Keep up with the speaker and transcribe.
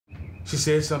She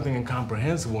said something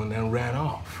incomprehensible and then ran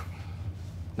off.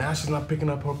 Now she's not picking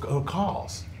up her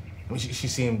calls. I mean, she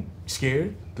seemed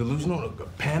scared, delusional,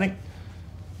 panicked.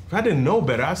 If I didn't know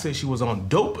better, I'd say she was on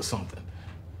dope or something.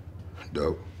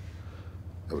 Dope?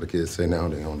 That's what the kids say now,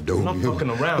 they on dope. I'm not fucking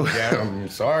around, Gary. I'm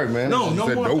sorry, man. No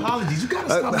more dope. apologies. You gotta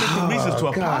stop making reasons to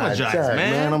apologize, Jack,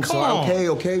 man. I'm Come sorry.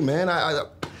 on. Okay, man.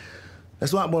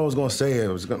 That's not what I was gonna say.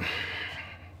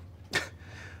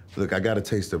 Look, I got a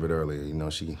taste of it earlier. You know,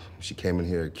 she came in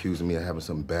here accusing me of having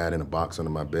something bad in a box under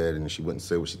my bed, and she wouldn't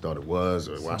say what she thought it was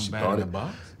or why she thought it. In a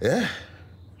box? Yeah.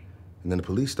 And then the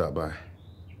police stopped by.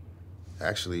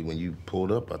 Actually, when you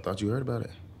pulled up, I thought you heard about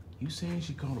it. You saying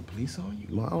she called the police on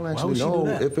you? Well, I don't actually know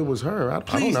if it was her. I don't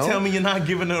know. Please tell me you're not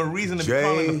giving her a reason to be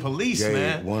calling the police,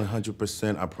 man.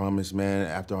 100%, I promise, man.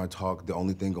 After our talk, the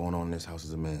only thing going on in this house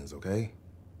is amends, okay?